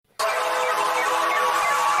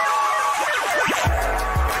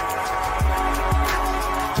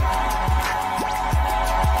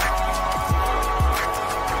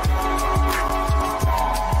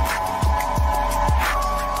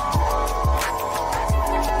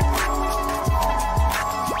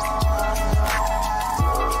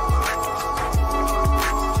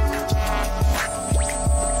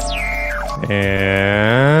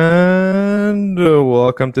And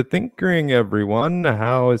welcome to Thinkering, everyone.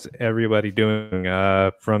 How is everybody doing?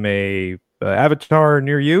 From a avatar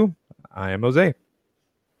near you, I am Jose.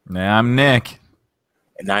 I'm Nick.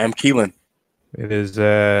 And I am Keelan. It is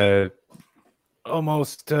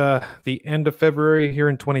almost the end of February here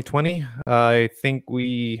in 2020. I think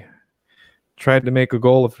we tried to make a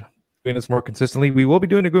goal of doing this more consistently. We will be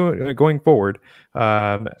doing it going forward,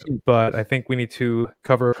 but I think we need to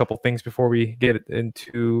cover a couple things before we get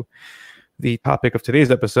into the topic of today's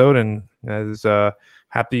episode. And as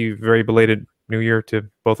happy, very belated New Year to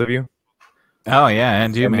both of you. Oh yeah,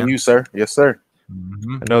 and you, man. You, sir. Yes, sir.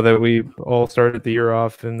 Mm-hmm. I know that we all started the year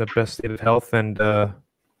off in the best state of health, and I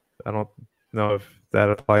don't know if that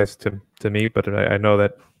applies to me, but I know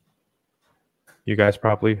that you guys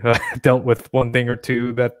probably dealt with one thing or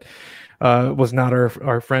two that was not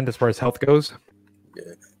our friend as far as health goes.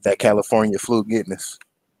 Yeah, that California flu getting us.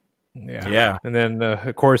 Yeah. And then,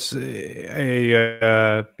 of course,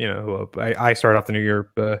 I start off the new year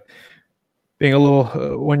being a little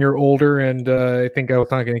 1 year older, and I think I was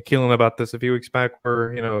talking to Keelan about this a few weeks back,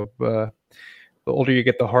 where the older you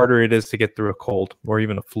get, the harder it is to get through a cold or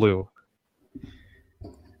even a flu.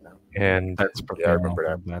 And I remember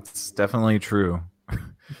that. That's definitely true.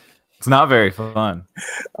 It's not very fun.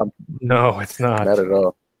 No, it's not. Not at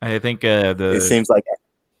all. I think it seems like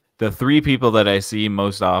the three people that I see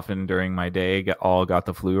most often during my day all got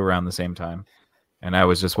the flu around the same time, and I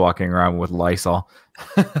was just walking around with Lysol,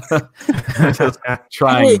 just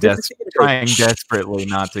trying desperately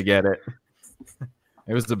not to get it.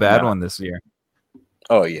 It was the bad one this year.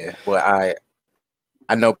 Oh yeah. Well,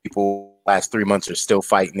 I know people last 3 months are still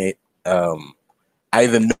fighting it. I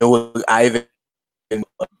even know a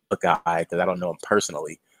guy that I don't know him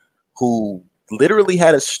personally who literally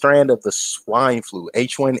had a strand of the swine flu,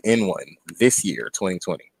 H1N1, this year,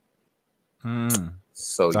 2020.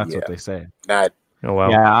 So that's what they say. Oh wow!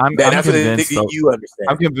 Yeah, I'm convinced. You understand?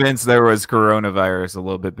 I'm convinced there was coronavirus a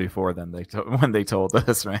little bit before then. When they told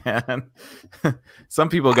us, man. Some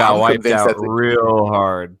people got wiped out real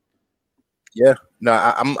hard. Yeah, no,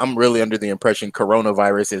 I'm really under the impression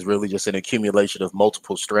coronavirus is really just an accumulation of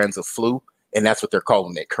multiple strands of flu, and that's what they're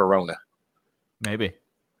calling it, corona. Maybe.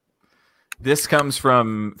 This comes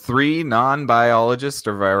from 3 non-biologists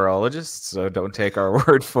or virologists, so don't take our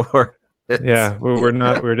word for it. Yeah, we're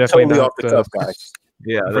definitely totally not off the cuff, guys.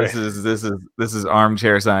 Yeah, Right. this is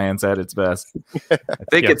armchair science at its best. I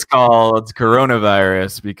think it's called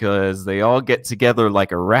coronavirus because they all get together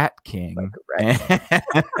like a rat king,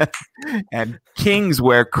 and kings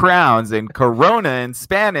wear crowns, and corona in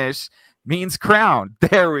Spanish means crown.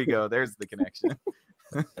 There we go. There's the connection.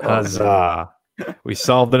 Huzzah! We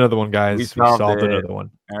solved another one, guys. We solved another one.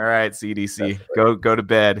 All right, CDC, go to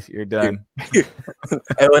bed. You're done.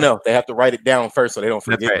 Oh no, they have to write it down first so they don't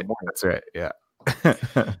forget. That's right. Yeah.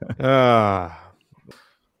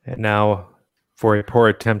 And now, for a poor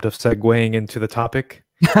attempt of segueing into the topip,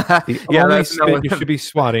 the only spit you should be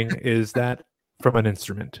swatting is that from an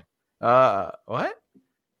instrument. What?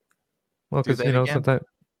 Well, because sometimes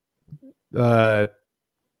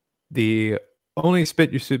the only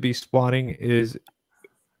spit you should be swatting is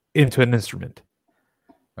into an instrument.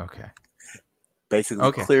 Okay.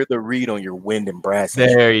 Basically, clear the reed on your wind and brass.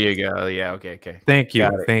 There you go. Yeah. Okay. Thank you.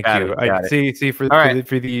 Thank you. I see for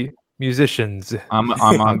the musicians. I'm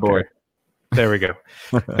on board. There we go.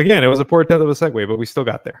 Again, it was a poor attempt of a segue, but we still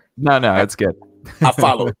got there. No, it's good. I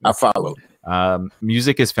follow.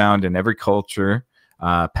 Music is found in every culture,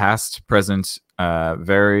 past, present,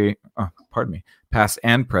 past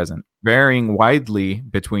and present, varying widely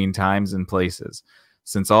between times and places.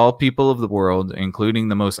 Since all people of the world, including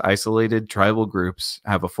the most isolated tribal groups,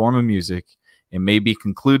 have a form of music, it may be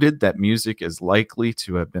concluded that music is likely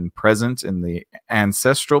to have been present in the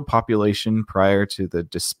ancestral population prior to the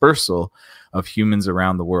dispersal of humans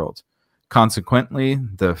around the world. Consequently,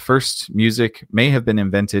 the first music may have been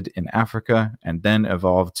invented in Africa and then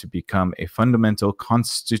evolved to become a fundamental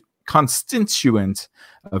constituent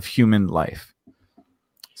of human life.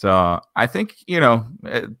 So I think,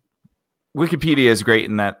 Wikipedia is great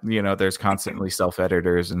in that, there's constantly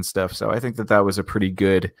self-editors and stuff. So I think that was a pretty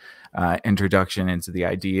good introduction into the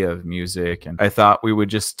idea of music. And I thought we would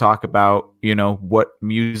just talk about, what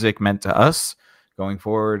music meant to us going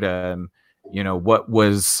forward. What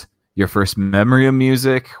was your first memory of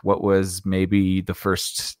music? What was maybe the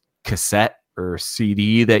first cassette or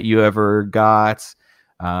CD that you ever got?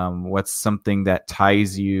 What's something that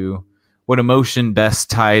ties you? What emotion best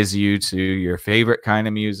ties you to your favorite kind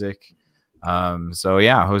of music? So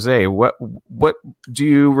yeah, Jose, what do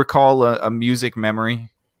you recall a music memory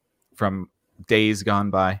from days gone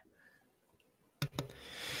by?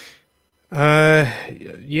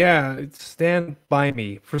 Yeah, it's Stand By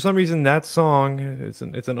Me. For some reason, that song it's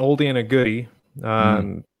an oldie and a goodie.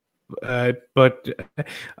 Mm. But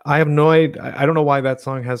I have no idea. I don't know why that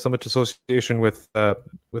song has so much association with a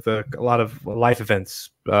lot of life events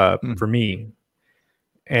Mm. for me.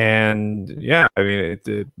 And yeah, I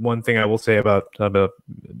mean, one thing I will say about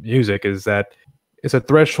music is that it's a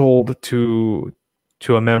threshold to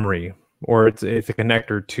a memory, or it's a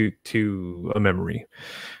connector to a memory.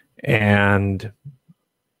 And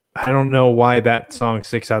I don't know why that song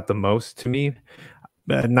sticks out the most to me.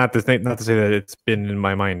 Not to say that it's been in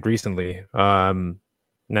my mind recently.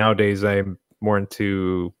 Nowadays, I'm more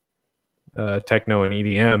into techno and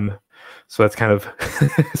EDM, so that's kind of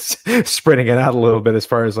spreading it out a little bit as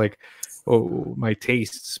far as like my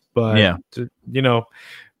tastes. But Yeah. you know,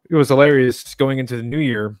 it was hilarious going into the new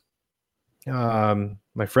year.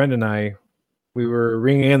 My friend and I, we were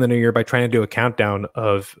ringing in the new year by trying to do a countdown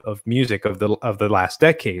of music of the last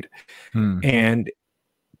decade, Mm. and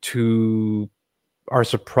to our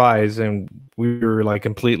surprise, and we were like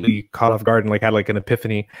completely caught off guard and like had like an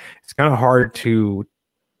epiphany. It's kind of hard to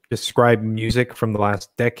describe music from the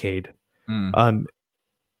last decade, Mm. um,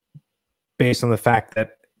 based on the fact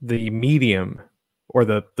that the medium or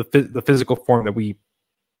the physical form that we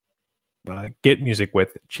get music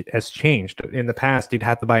with has changed. In the past, you'd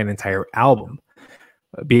have to buy an entire album,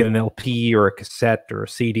 be it an LP or a cassette or a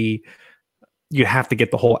CD. You'd have to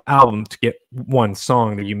get the whole album to get one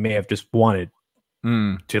song that you may have just wanted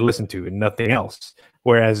Mm. to listen to and nothing else.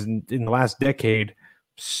 Whereas in the last decade,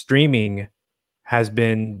 streaming has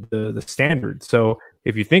been the standard. So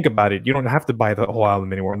if you think about it, you don't have to buy the whole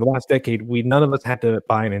album anymore. In the last decade, none of us had to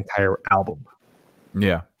buy an entire album.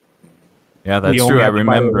 Yeah. Yeah, We that's only true. I had to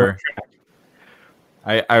buy the one remember.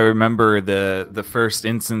 track. I remember the first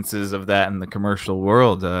instances of that in the commercial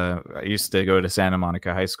world. I used to go to Santa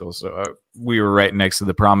Monica High School, so we were right next to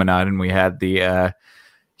the promenade, and we had the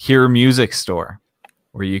Hear Music store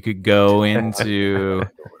where you could go into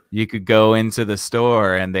the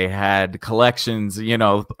store, and they had collections,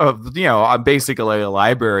 of basically a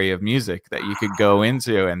library of music that you could go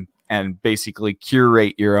into and basically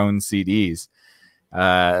curate your own CDs.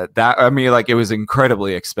 It was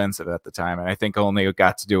incredibly expensive at the time, and I think only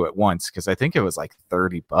got to do it once because I think it was like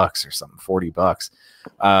 $30 or something, $40.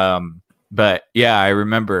 But yeah, I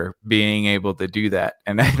remember being able to do that,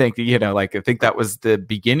 and I think I think that was the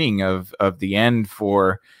beginning of the end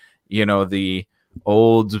for the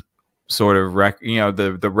old sort of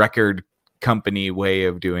the record company way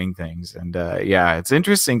of doing things. And yeah, it's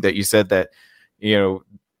interesting that you said that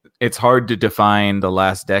it's hard to define the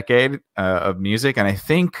last decade of music. And I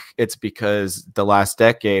think it's because the last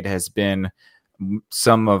decade has been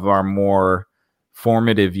some of our more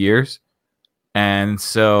formative years. And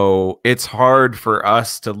so it's hard for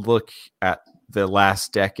us to look at the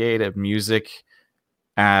last decade of music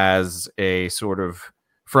as a sort of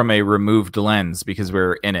from a removed lens because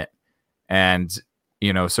we're in it. And,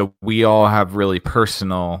 so we all have really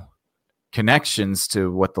personal connections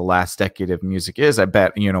to what the last decade of music is. I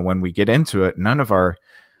bet when we get into it, none of our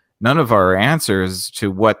answers to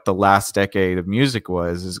what the last decade of music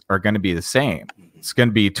are going to be the same. It's going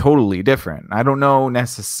to be totally different. I don't know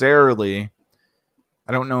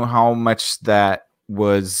how much that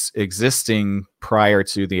was existing prior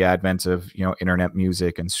to the advent of internet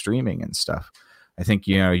music and streaming and stuff. I think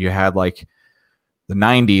you had like the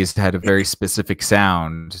 90s had a very specific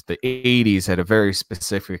sound. The 80s had a very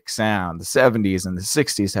specific sound. The 70s and the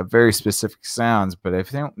 60s have very specific sounds, but I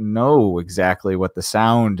don't know exactly what the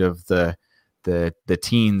sound of the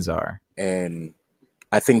teens are. And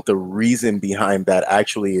I think the reason behind that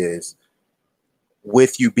actually is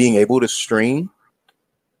with you being able to stream,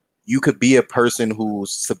 you could be a person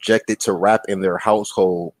who's subjected to rap in their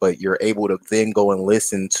household, but you're able to then go and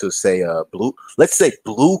listen to let's say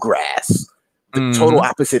bluegrass. The total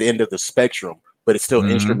opposite end of the spectrum, but it's still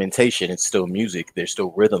instrumentation. It's still music. There's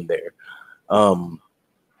still rhythm there.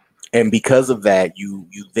 And because of that, you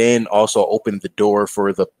then also open the door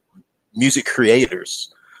for the music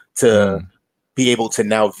creators to be able to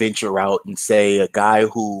now venture out and say a guy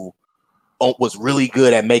who was really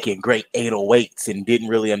good at making great 808s and didn't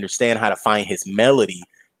really understand how to find his melody.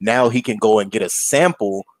 Now he can go and get a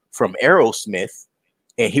sample from Aerosmith.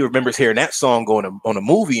 And he remembers hearing that song on a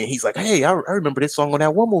movie, and he's like, "Hey, I remember this song on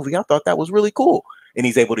that one movie. I thought that was really cool." And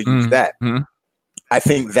he's able to use that. I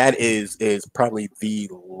think that is probably the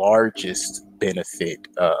largest benefit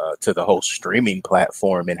to the whole streaming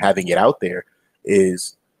platform and having it out there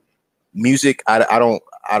is music. I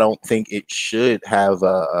don't think it should have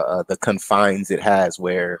the confines it has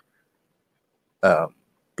where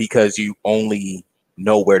because you only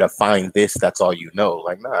know where to find this. That's all you know.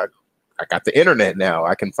 Like, nah, I got the internet now.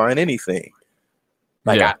 I can find anything.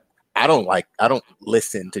 Like, Yeah. I don't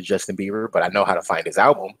listen to Justin Bieber, but I know how to find his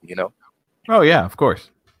album, you know? Oh yeah, of course.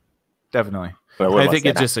 Definitely. But what I am think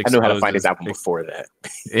saying? it just I knew how to find his exposes album before that.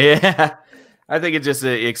 Yeah. I think it just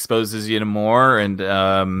exposes you to more, and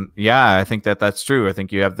yeah, I think that that's true. I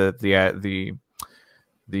think you have the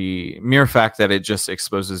mere fact that it just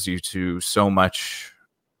exposes you to so much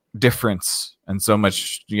difference and so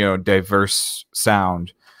much, you know, diverse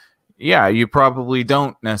sound. Yeah, you probably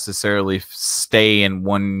don't necessarily stay in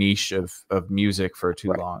one niche of music for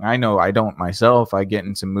too long. I know I don't myself. I get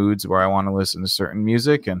into moods where I want to listen to certain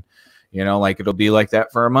music, and you know, like it'll be like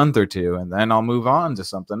that for a month or two, and then I'll move on to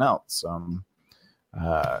something else.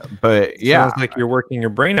 But yeah, sounds like you're working your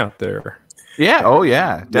brain out there. yeah. Oh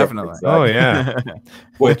yeah, definitely. Yeah, exactly. Oh yeah.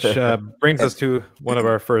 Which brings us to one of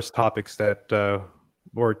our first topics that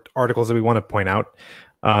or articles that we want to point out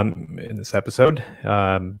in this episode.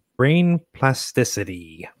 Brain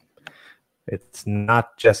plasticity. It's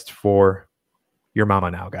not just for your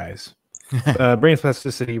mama now, guys. Brain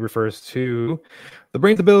plasticity refers to the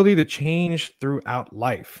brain's ability to change throughout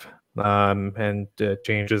life. And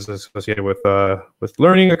changes associated with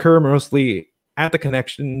learning occur mostly at the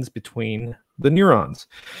connections between the neurons.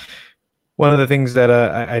 One of the things that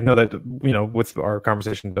I know that, you know, with our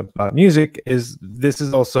conversation about music is this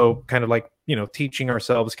is also kind of like, you know, teaching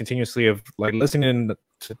ourselves continuously of like listening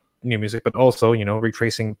to new music, but also, you know,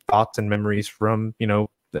 retracing thoughts and memories from, you know,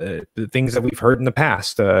 the things that we've heard in the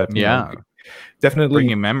past. Yeah, you know, definitely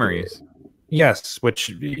bringing memories. Yes, which,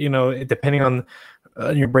 you know, depending on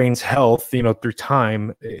your brain's health, you know, through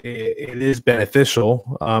time, it is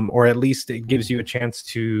beneficial, or at least it gives you a chance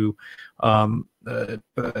to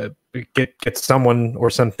get someone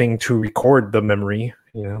or something to record the memory,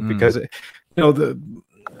 you know, because, you know, the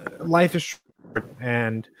life is short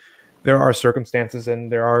and there are circumstances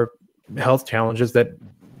and there are health challenges that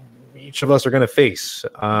each of us are going to face.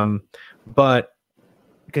 But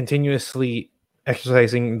continuously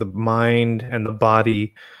exercising the mind and the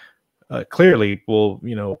body clearly will,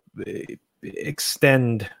 you know,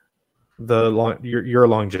 extend your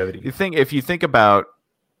longevity. If you think about,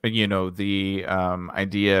 you know, the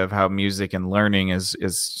idea of how music and learning is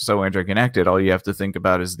so interconnected, all you have to think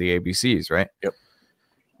about is the ABCs, right? Yep.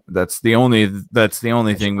 That's the only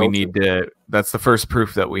thing we need to. That's the first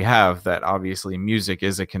proof that we have that obviously music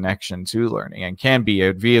is a connection to learning and can be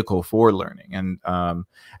a vehicle for learning. And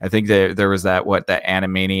I think that there was that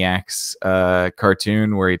Animaniacs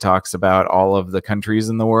cartoon where he talks about all of the countries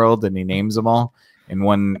in the world and he names them all in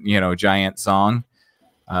one, you know, giant song.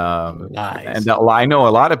 And I know a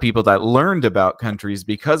lot of people that learned about countries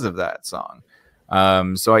because of that song.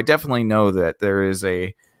 So I definitely know that there's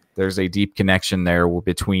a deep connection there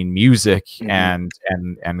between music and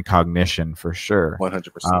cognition for sure.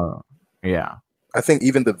 100%. Yeah. I think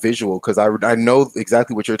even the visual, because I know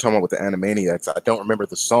exactly what you're talking about with the Animaniacs. I don't remember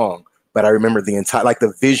the song, but I remember the entire, like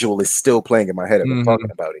the visual is still playing in my head as I'm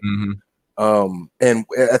talking about it. And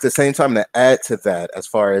at the same time, to add to that, as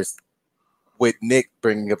far as with Nick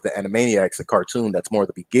bringing up the Animaniacs, a cartoon that's more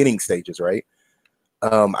the beginning stages, right?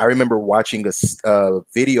 I remember watching a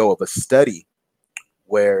video of a study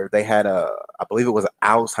where they had I believe it was an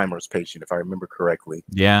Alzheimer's patient, if I remember correctly.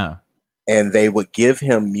 Yeah. And they would give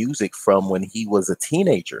him music from when he was a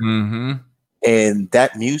teenager. And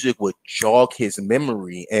that music would jog his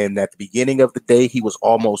memory. And at the beginning of the day, he was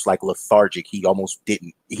almost like lethargic. He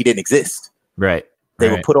didn't exist. Right. They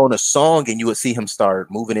would put on a song and you would see him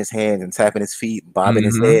start moving his hands and tapping his feet, and bobbing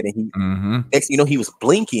his head. And next, you know, he was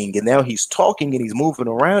blinking and now he's talking and he's moving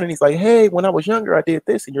around and he's like, hey, when I was younger, I did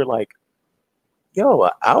this. And you're like, yo,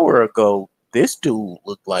 an hour ago, this dude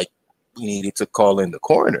looked like he needed to call in the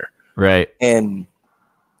coroner. Right. And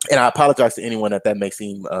I apologize to anyone that may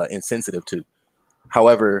seem insensitive to.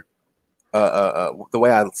 However, the way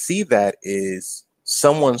I see that is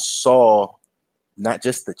someone saw not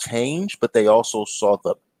just the change, but they also saw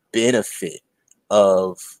the benefit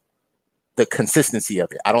of the consistency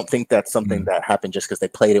of it. I don't think that's something that happened just because they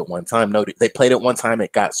played it one time. No, they played it one time,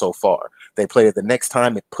 it got so far. They played it the next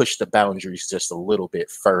time, it pushed the boundaries just a little bit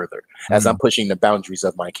further, as I'm pushing the boundaries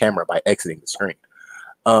of my camera by exiting the screen.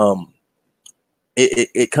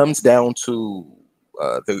 It comes down to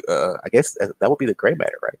I guess that would be the gray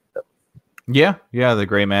matter, right? Yeah, the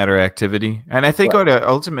gray matter activity. And I think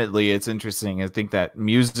ultimately it's interesting. I think that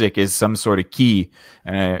music is some sort of key.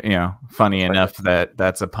 You know, funny enough that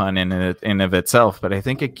that's a pun in of itself, but I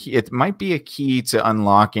think it might be a key to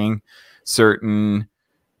unlocking certain,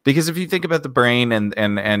 because if you think about the brain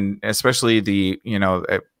and especially the, you know,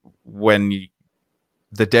 when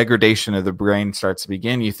the degradation of the brain starts to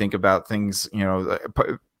begin, you think about things,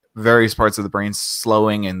 various parts of the brain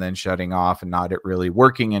slowing and then shutting off and not it really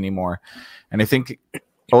working anymore. And I think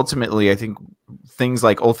ultimately, things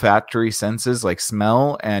like olfactory senses, like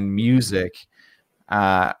smell and music,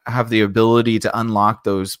 have the ability to unlock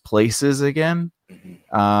those places again,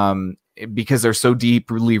 because they're so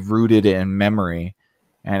deeply rooted in memory.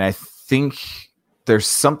 And I think there's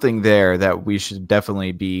something there that we should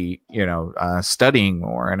definitely be, studying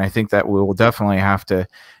more. And I think that we will definitely have to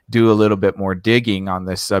do a little bit more digging on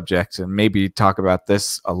this subject and maybe talk about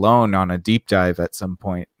this alone on a deep dive at some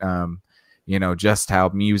point. Just how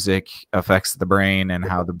music affects the brain and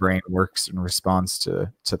how the brain works in response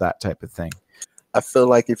to that type of thing. I feel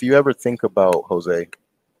like if you ever think about, Jose,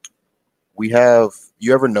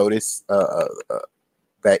 you ever notice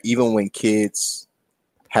that even when kids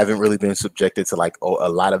haven't really been subjected to like a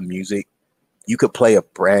lot of music, you could play a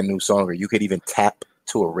brand new song or you could even tap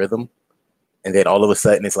to a rhythm, and then all of a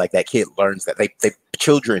sudden it's like that kid learns that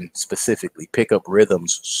children specifically pick up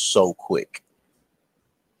rhythms so quick.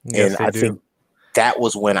 Yes, and I think that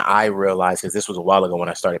was when I realized, because this was a while ago when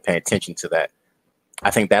I started paying attention to that. I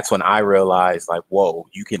think that's when I realized, like, whoa,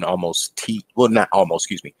 you can almost teach. Well, not almost,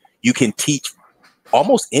 excuse me. You can teach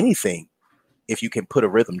almost anything if you can put a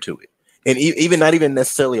rhythm to it. And even not even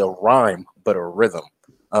necessarily a rhyme, but a rhythm.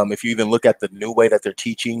 If you even look at the new way that they're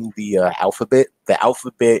teaching the alphabet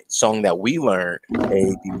song that we learned,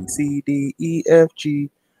 A, B, C, D, E, F, G,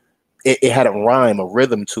 it had a rhyme, a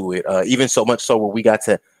rhythm to it. Even so much so where we got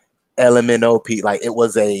to LMNOP, like it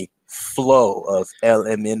was a flow of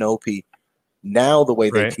LMNOP. Now the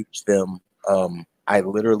way they teach them, I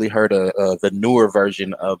literally heard the newer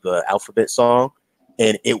version of the alphabet song,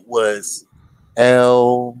 and it was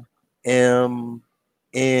L M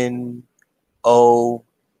N O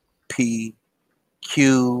P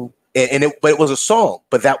Q, but it was a song,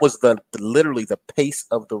 but that was literally the pace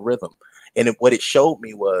of the rhythm. And what it showed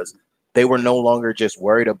me was they were no longer just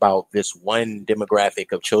worried about this one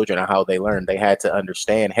demographic of children and how they learn. They had to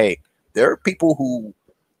understand, hey, there are people who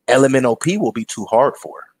LMNOP will be too hard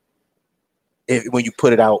for when you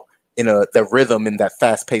put it out in the rhythm, in that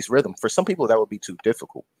fast-paced rhythm. For some people, that would be too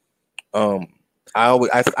difficult.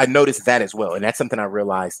 I noticed that as well, and that's something I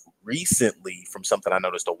realized recently from something I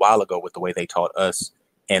noticed a while ago with the way they taught us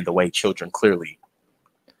and the way children clearly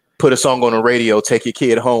put a song on the radio. Take your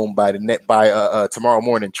kid home by tomorrow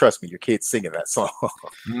morning. Trust me, your kid's singing that song.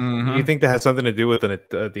 Mm-hmm. You think that has something to do with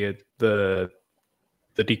the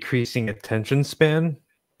decreasing attention span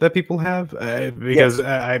that people have? Because yes.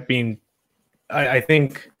 I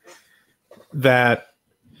think that.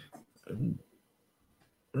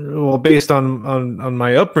 Well, based on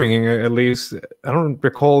my upbringing, at least, I don't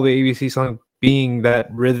recall the ABC song being that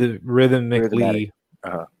rhythmically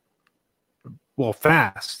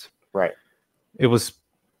fast. Right. It was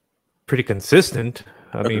pretty consistent.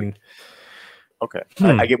 I mean, okay,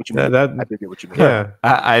 I get what you mean. I do get what you mean. Yeah,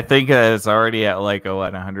 I think it's already at like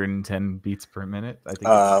 110 beats per minute. I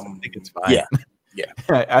think it's fine.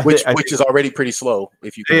 Yeah, which is already pretty slow.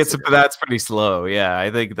 If you that's pretty slow. Yeah, I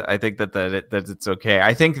think that it's okay.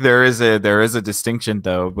 I think there is a distinction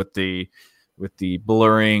though with the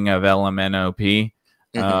blurring of LMNOP.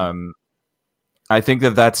 Mm-hmm. I think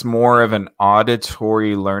that's more of an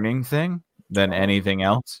auditory learning thing than anything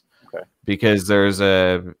else. Okay. Because there's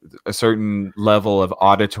a certain level of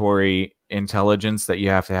auditory intelligence that you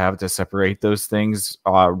have to separate those things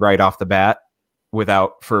right off the bat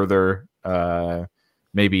without further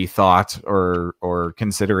maybe thought or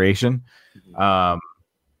consideration. Mm-hmm.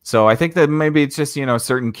 So I think that maybe it's just,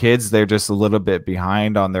 certain kids, they're just a little bit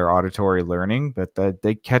behind on their auditory learning, but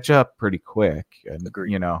they catch up pretty quick. And,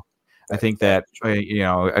 agreed. I think that,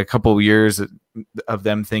 a couple of years of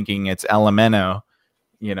them thinking it's LMNO,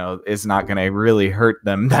 is not going to really hurt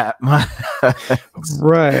them that much.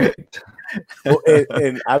 Right. Well,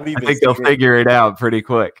 and I think they'll figure it out pretty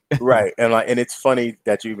quick. Right. And it's funny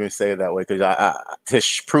that you even say it that way, because to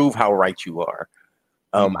prove how right you are.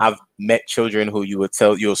 I've met children who you'll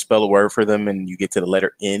spell a word for them and you get to the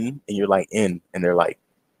letter N and you're like N, and they're like,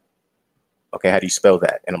 okay, how do you spell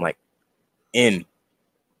that? And I'm like, N.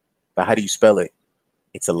 But how do you spell it?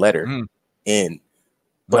 It's a letter, N.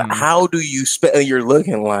 But how do you spell? You're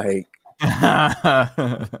looking like,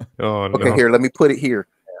 oh no. Okay, here, let me put it here.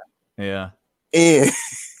 Yeah. N.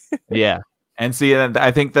 Yeah. And see,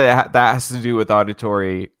 I think that has to do with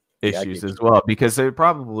auditory issues as well, because they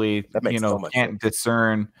probably can't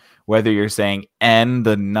discern whether you're saying N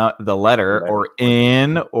the letter or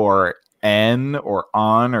in or N or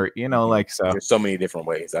on or so. There's so many different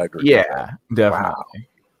ways. I agree. Yeah, definitely. Wow.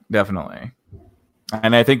 Definitely.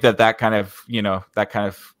 And I think that that kind of, that kind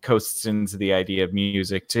of coasts into the idea of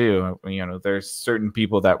music too. There's certain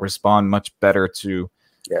people that respond much better to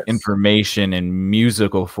information in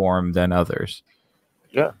musical form than others.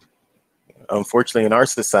 Yeah. Unfortunately, in our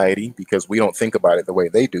society, because we don't think about it the way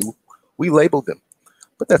they do, we label them.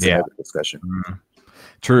 But that's another discussion.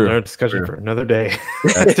 True. Another discussion for another day.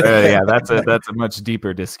 That's a much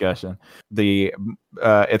deeper discussion.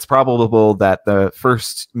 It's probable that the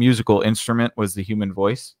first musical instrument was the human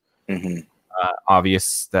voice.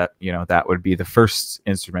 Obvious that that would be the first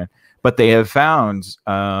instrument, but they have found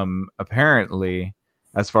apparently,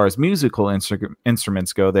 as far as musical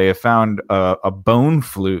instruments go, they have found a bone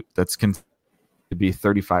flute that's considered to be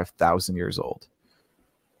 35,000 years old.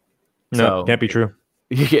 No, can't be true.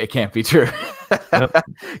 It can't be true. Nope.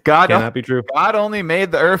 God cannot be true. God only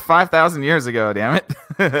made the earth 5,000 years ago. Damn it.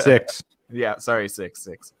 6. Yeah, sorry, 6.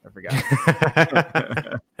 I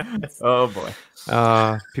forgot. Oh boy.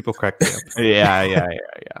 People crack me up.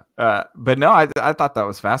 Yeah. But no, I thought that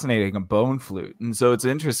was fascinating. A bone flute, and so it's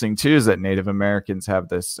interesting too is that Native Americans have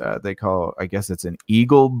this. They call, I guess it's an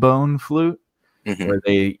eagle bone flute. Where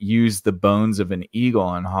they use the bones of an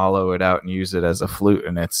eagle and hollow it out and use it as a flute,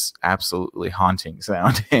 and it's absolutely haunting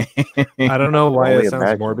sounding. I don't know why it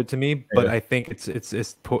sounds morbid to me, but I think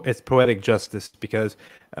it's poetic justice, because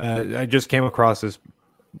I just came across this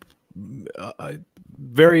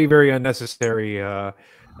very, very unnecessary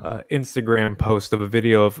Instagram post of a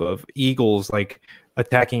video of eagles like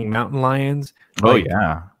attacking mountain lions. Oh like,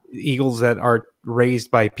 yeah, eagles that are raised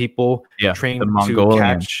by people trained to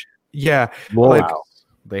catch. Yeah, wolves. Like,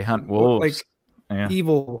 they hunt wolves. Like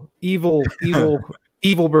evil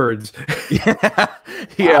birds.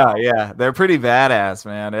 Yeah. They're pretty badass,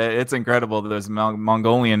 man. It's incredible. Those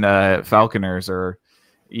Mongolian falconers or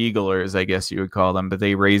eaglers, I guess you would call them, but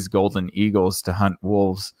they raise golden eagles to hunt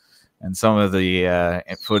wolves. And some of the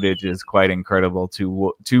footage is quite incredible.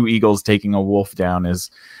 Two eagles taking a wolf down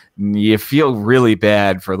you feel really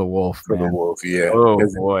bad for the wolf. For the wolf, yeah. Oh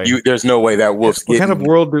boy, there's no way that wolf's getting. What kind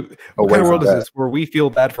of world is this where we feel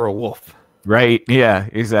bad for a wolf? Right? Yeah,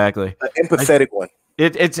 exactly. An empathetic one.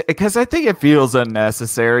 It's because I think it feels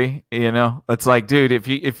unnecessary. It's like, dude,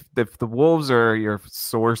 if the wolves are your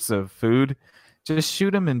source of food, just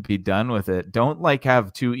shoot them and be done with it. Don't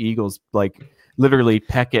have two eagles literally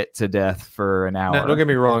peck it to death for an hour. Now, don't get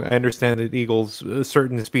me wrong. I understand that eagles,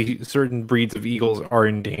 certain breeds of eagles are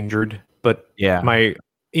endangered. But my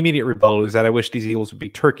immediate rebuttal is that I wish these eagles would be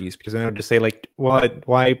turkeys, because then I would just say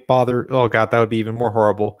why bother? Oh God, that would be even more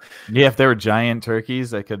horrible. Yeah, if they were giant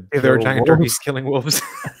turkeys, if they were giant turkeys killing wolves.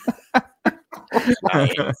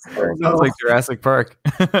 Sounds like Jurassic Park.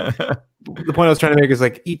 The point I was trying to make is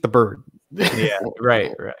eat the bird. Yeah, right.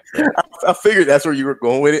 I figured that's where you were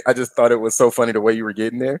going with it. I just thought it was so funny the way you were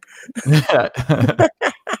getting there.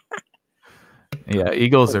 Yeah,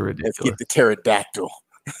 eagles are ridiculous. Let's get the pterodactyl.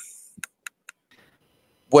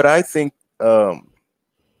 What I think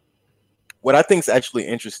is actually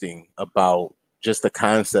interesting about just the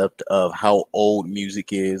concept of how old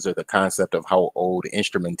music is, or the concept of how old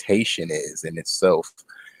instrumentation is in itself,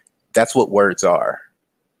 that's what words are.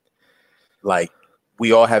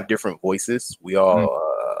 We all have different voices. We all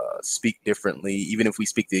speak differently. Even if we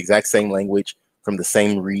speak the exact same language from the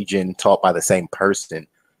same region, taught by the same person,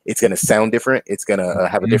 it's going to sound different. It's going to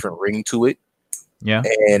have a different ring to it. Yeah.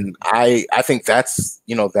 And I think that's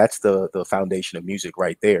the foundation of music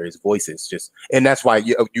right there, is voices. And that's why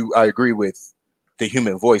I agree with the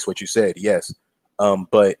human voice, what you said. Yes.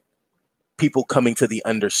 But people coming to the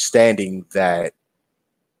understanding that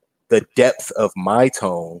the depth of my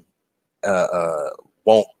tone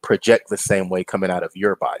won't project the same way coming out of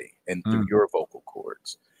your body and through your vocal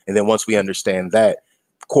cords. And then once we understand that,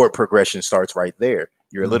 chord progression starts right there.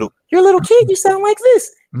 You're a little kid, you sound like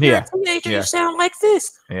this. You're a teenager, you sound like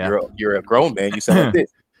this. Yeah. You're a grown man, you sound like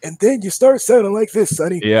this. And then you start sounding like this,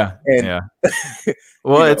 Sonny. Yeah.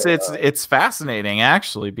 Well, it's fascinating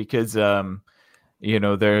actually, because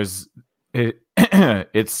there's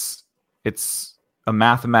it's a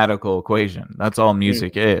mathematical equation. That's all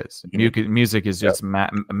music is. Music is just a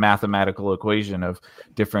mathematical equation of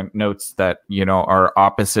different notes that are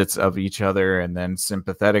opposites of each other and then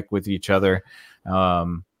sympathetic with each other.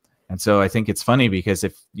 And so I think it's funny, because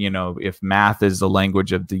if math is the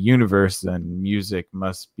language of the universe, then music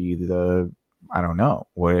must be it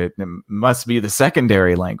must be the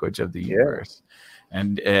secondary language of the universe.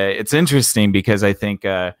 And it's interesting because I think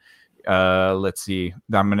let's see,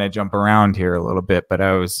 I'm going to jump around here a little bit, but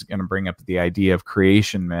I was going to bring up the idea of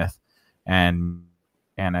creation myth. And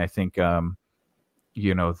I think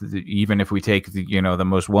even if we take the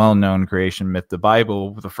most well-known creation myth, the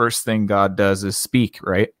Bible, the first thing God does is speak,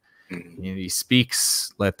 right? He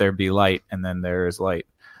speaks, let there be light, and then there is light.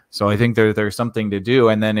 So I think there's something to do.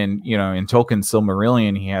 And then in Tolkien's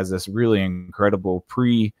Silmarillion, he has this really incredible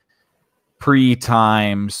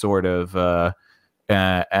pre-time sort of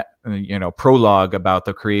prologue about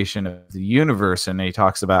the creation of the universe, and he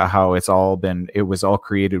talks about how it was all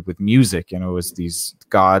created with music, and it was these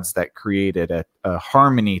gods that created a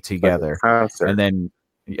harmony together, and then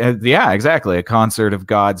exactly, a concert of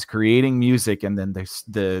gods creating music, and then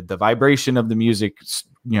the vibration of the music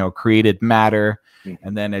created matter,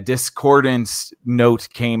 and then a discordant note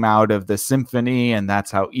came out of the symphony, and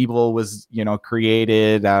that's how evil was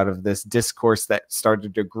created, out of this discourse that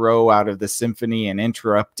started to grow out of the symphony and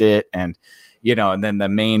interrupt it, and and then the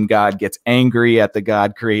main god gets angry at the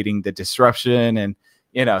god creating the disruption, and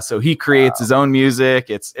so he creates his own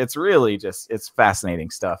music. It's really it's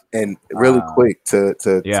fascinating stuff. And really quick to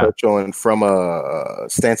touch on from a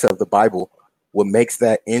stance of the Bible, what makes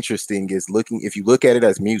that interesting is if you look at it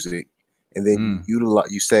as music, and then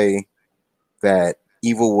you say that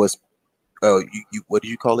evil was, what do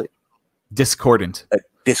you call it? Discordant.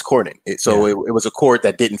 Discordant. It was a chord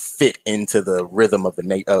that didn't fit into the rhythm of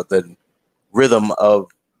the rhythm of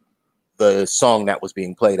the song that was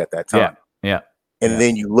being played at that time. Yeah. And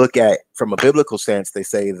then you look at, from a biblical stance, they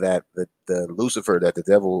say that the Lucifer, that the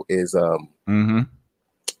devil is,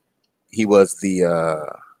 he was the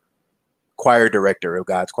choir director of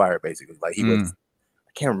God's choir, basically. Like he was,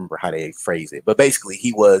 I can't remember how they phrase it, but basically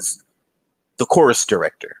he was the chorus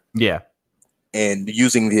director. Yeah. And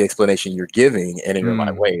using the explanation you're giving, and you're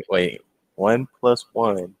like, wait, 1 +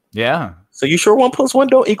 1. Yeah. So you sure 1 + 1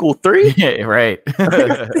 don't equal 3? Yeah, right.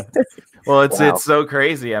 Well, it's so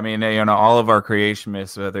crazy. I mean, all of our creation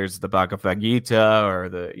myths, whether it's the Bhagavad Gita or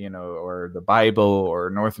or the Bible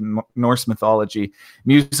or Norse mythology,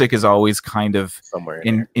 music is always kind of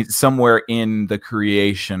somewhere in the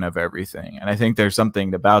creation of everything. And I think there's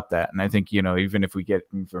something about that. And I think, even if we get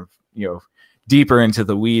deeper into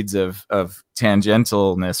the weeds of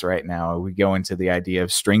tangentialness right now, we go into the idea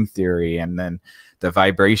of string theory, and then the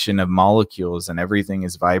vibration of molecules, and everything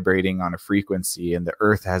is vibrating on a frequency, and the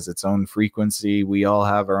earth has its own frequency. We all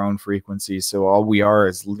have our own frequency. So all we are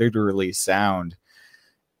is literally sound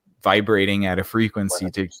vibrating at a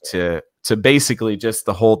frequency to basically just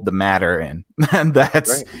to hold the matter in. And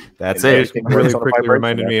that's it. It really quickly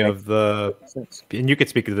reminded me of and you could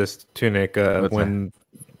speak to this too, Nick, when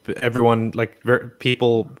everyone,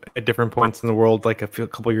 people at different points in the world, like a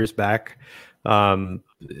couple years back, heard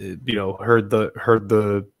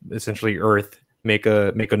the essentially Earth make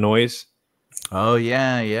a noise. Oh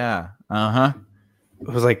yeah. It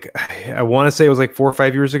was I want to say it was 4 or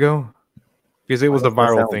 5 years ago, because it was a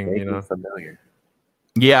viral thing. Familiar.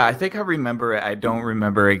 Yeah, I think I remember it. I don't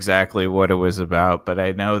remember exactly what it was about, but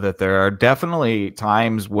I know that there are definitely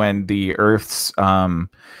times when the Earth's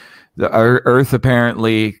the Earth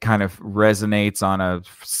apparently kind of resonates on a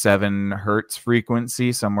 7 hertz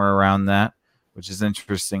frequency, somewhere around that, which is,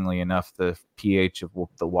 interestingly enough, the pH of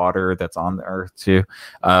the water that's on the Earth too.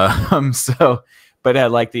 But I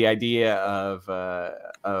like the idea of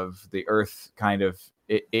the Earth kind of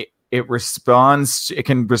it responds. It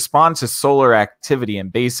can respond to solar activity,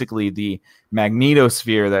 and basically the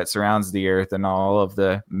magnetosphere that surrounds the Earth and all of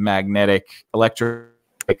the magnetic electric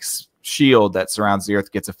shield that surrounds the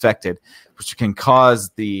Earth gets affected, which can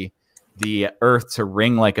cause the Earth to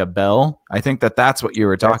ring like a bell. I think that's what you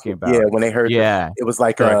were talking about. Yeah, when they heard it was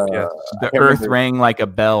like the Earth rang like a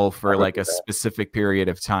bell for a specific period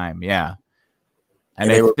of time. Yeah. And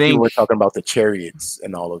I think we were talking about the chariots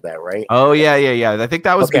and all of that, right? Oh yeah. I think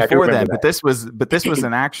that was before then, but this was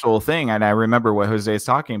an actual thing, and I remember what Jose is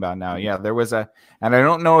talking about now. Yeah, there was and I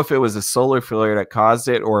don't know if it was a solar flare that caused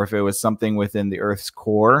it or if it was something within the Earth's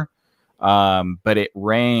core. But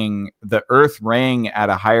the Earth rang at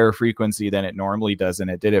a higher frequency than it normally does, and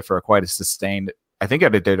it did it for quite a sustained, I think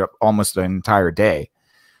it did almost an entire day.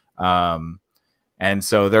 And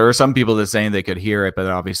so there are some people that saying they could hear it, but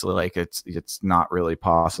obviously it's not really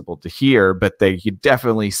possible to hear, but you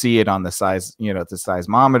definitely see it on the size, the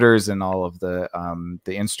seismometers and all of the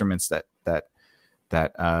instruments that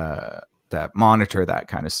monitor that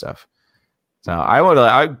kind of stuff.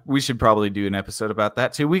 So we should probably do an episode about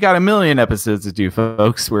that too. We got 1 million episodes to do,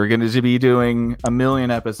 folks. We're going to be doing 1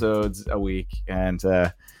 million episodes a week, and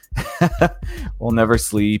we'll never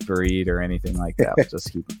sleep or eat or anything like that. We'll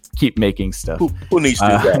just keep making stuff. Who needs to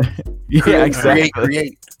do that? Yeah, exactly.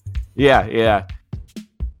 Create. Yeah.